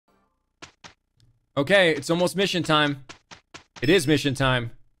Okay, it's almost mission time. It is mission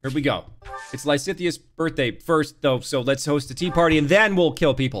time. Here we go. It's Lysithia's birthday first, though, so let's host a tea party and then we'll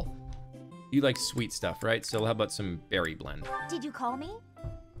kill people. You like sweet stuff, right? So how about some berry blend? Did you call me?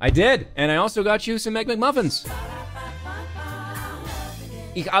 I did, and I also got you some Egg McMuffins.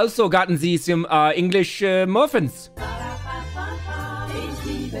 Ich also gotten Sie some English muffins. I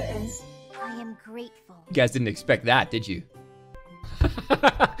am grateful. You guys didn't expect that, did you?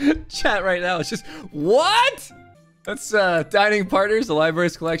 Chat right now, it's just, what? That's Dining Partners, the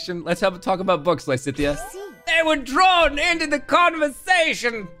library's collection. Let's talk about books, Lysithia. They were drawn into the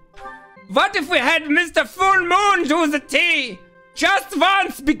conversation. What if we had Mr. Full Moon do the tea? Just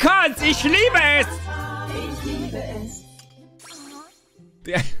once, because ich liebe es.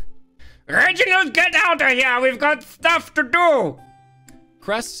 Reginald, get out of here. We've got stuff to do.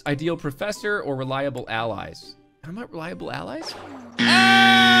 Crest's ideal professor or reliable allies? How about reliable allies?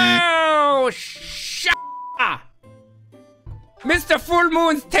 Oh, shit. Mr. Full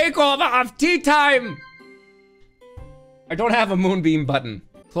Moon's takeover of tea time. I don't have a moonbeam button.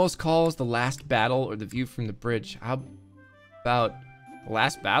 Close calls, the last battle, or the view from the bridge. How about the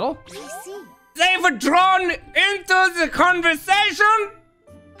last battle? I see. They were drawn into the conversation.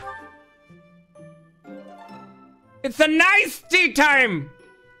 It's a nice tea time.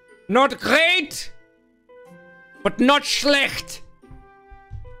 Not great, but not schlecht.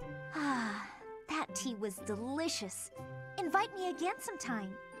 Ah, that tea was delicious. Invite me again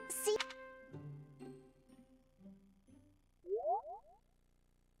sometime. See?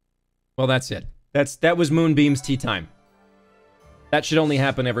 Well, that's it. That was Moonbeam's tea time. That should only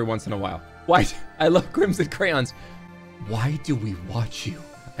happen every once in a while. Why? I love Crimson Crayons. Why do we watch you?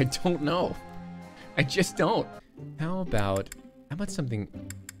 I don't know. I just don't. How about something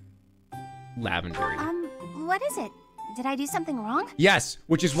lavendery? What is it? Did I do something wrong? Yes,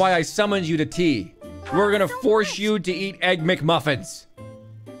 which is why I summoned you to tea. We're gonna force you to eat Egg McMuffins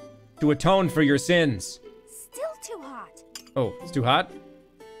to atone for your sins. Still too hot. Oh, it's too hot?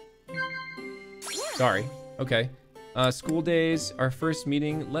 Sorry. Okay. School days, our first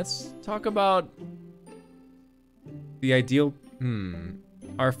meeting. Let's talk about the ideal,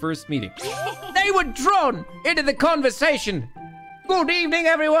 our first meeting. They were drawn into the conversation. Good evening,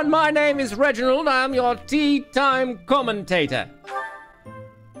 everyone. My name is Reginald. I'm your tea time commentator.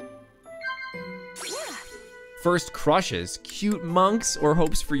 First crushes, cute monks, or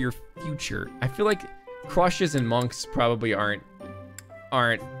hopes for your future. I feel like crushes and monks probably aren't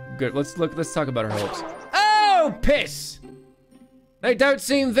good. Let's talk about our hopes. Oh, piss! They don't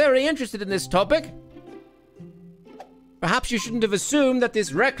seem very interested in this topic. Perhaps you shouldn't have assumed that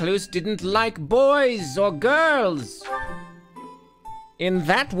this recluse didn't like boys or girls. In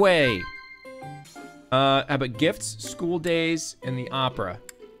that way. How about gifts, school days, and the opera?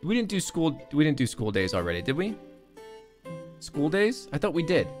 We didn't do school days already, did we? School days? I thought we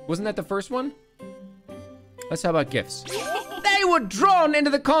did. Wasn't that the first one? Let's how about gifts? They were drawn into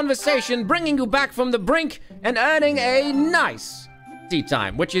the conversation, bringing you back from the brink and earning a nice tea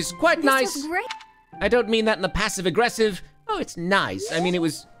time, which is quite nice. This was great. I don't mean that in the passive-aggressive. Oh, it's nice. I mean, it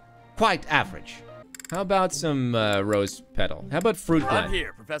was quite average. How about some rose petal? How about fruit blend? I'm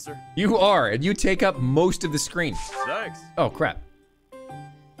here, Professor. You are, and you take up most of the screen. Thanks. Oh, crap.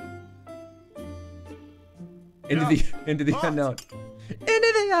 Into the unknown. Into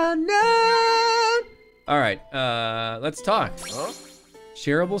the unknown. All right, let's talk. Huh?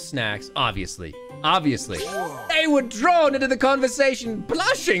 Shareable snacks, obviously. They were drawn into the conversation,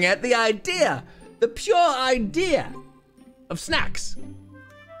 blushing at the idea, the pure idea of snacks.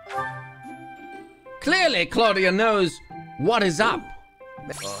 Clearly, Claudia knows what is up.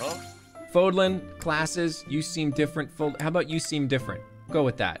 Uh-huh. Fodlin, classes, you seem different. How about you seem different? Go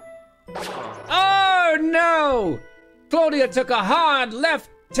with that. Oh, no! Claudia took a hard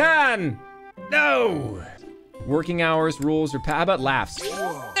left turn. No! Working hours, rules, or how about laughs?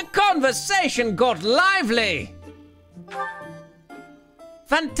 The conversation got lively!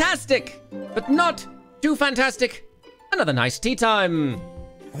 Fantastic, but not too fantastic. Another nice tea time.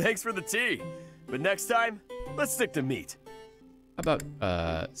 Thanks for the tea. But next time, let's stick to meat. How about,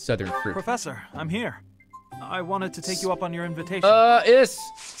 southern fruit? Professor, I'm here. I wanted to take you up on your invitation. Yes,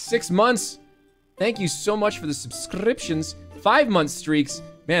 6 months. Thank you so much for the subscriptions. 5-month streaks.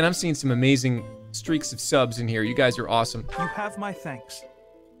 Man, I'm seeing some amazing streaks of subs in here. You guys are awesome. You have my thanks.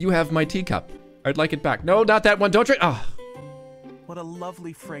 You have my teacup. I'd like it back. No, not that one. Don't drink. Oh. What a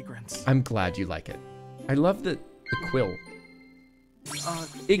lovely fragrance. I'm glad you like it. I love the quill.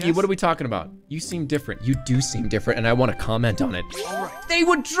 Iggy, yes? what are we talking about? You seem different. You do seem different, and I want to comment on it. All right. They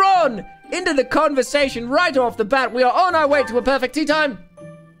were drawn into the conversation right off the bat. We are on our way to a perfect tea time.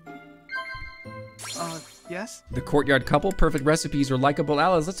 Yes? The courtyard couple, perfect recipes, or likable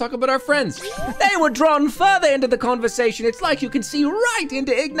allies. Let's talk about our friends. They were drawn further into the conversation. It's like you can see right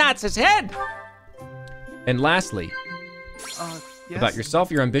into Ignatz's head. And lastly, Yes? about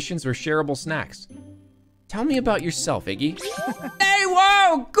yourself, your ambitions, or shareable snacks. Tell me about yourself, Iggy. Hey,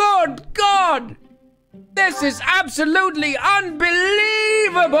 whoa, good God! This is absolutely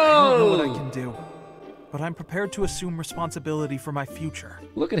unbelievable! I don't know what I can do, but I'm prepared to assume responsibility for my future.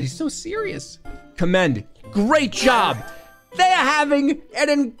 Look at it, he's so serious. Commend, great job. They are having an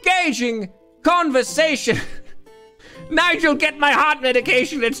engaging conversation. Nigel, get my heart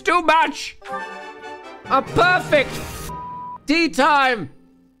medication, it's too much. A perfect tea time.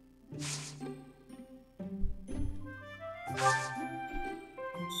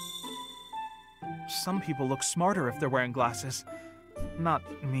 Some people look smarter if they're wearing glasses. Not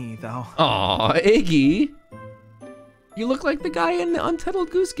me, though. Aw, Iggy. You look like the guy in the Untitled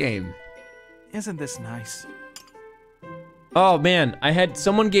Goose Game. Isn't this nice? Oh man,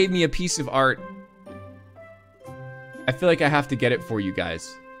 someone gave me a piece of art. I feel like I have to get it for you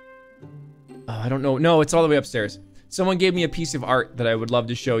guys. Oh, I don't know. No, it's all the way upstairs. Someone gave me a piece of art that I would love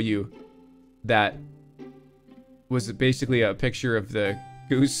to show you that was basically a picture of the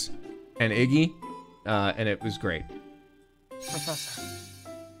goose and Iggy, and it was great. Professor,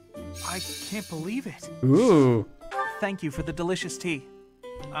 I can't believe it. Ooh. Thank you for the delicious tea.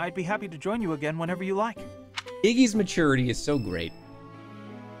 I'd be happy to join you again whenever you like. Iggy's maturity is so great.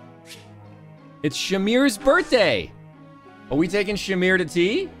 It's Shamir's birthday. Are we taking Shamir to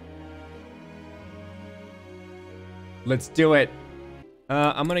tea? Let's do it.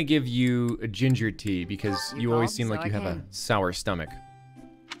 I'm gonna give you a ginger tea because you always seem like you have a sour stomach.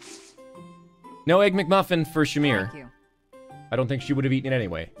 No Egg McMuffin for Shamir. Thank you. I don't think she would have eaten it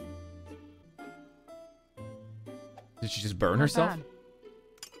anyway. Did she just burn herself?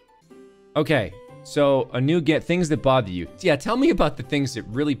 Okay, so a new things that bother you. Yeah, tell me about the things that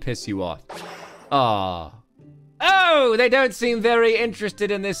really piss you off. Oh, they don't seem very interested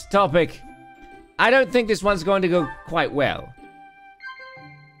in this topic. I don't think this one's going to go quite well.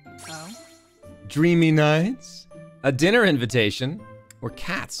 Oh? Dreamy nights, a dinner invitation, or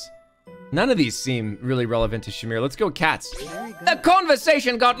cats. None of these seem really relevant to Shamir. Let's go cats. Very good. The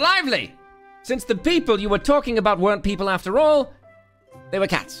conversation got lively. Since the people you were talking about weren't people after all, they were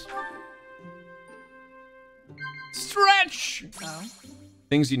cats. Stretch! Oh?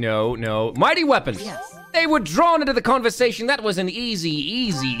 Things you know, no. Mighty weapons. Yes. They were drawn into the conversation. That was an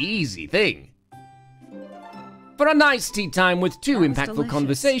easy thing. For a nice tea time with two That was impactful delicious.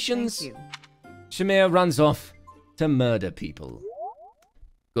 conversations, Thank you. Shamir runs off to murder people.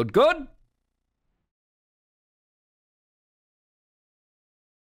 Good, good.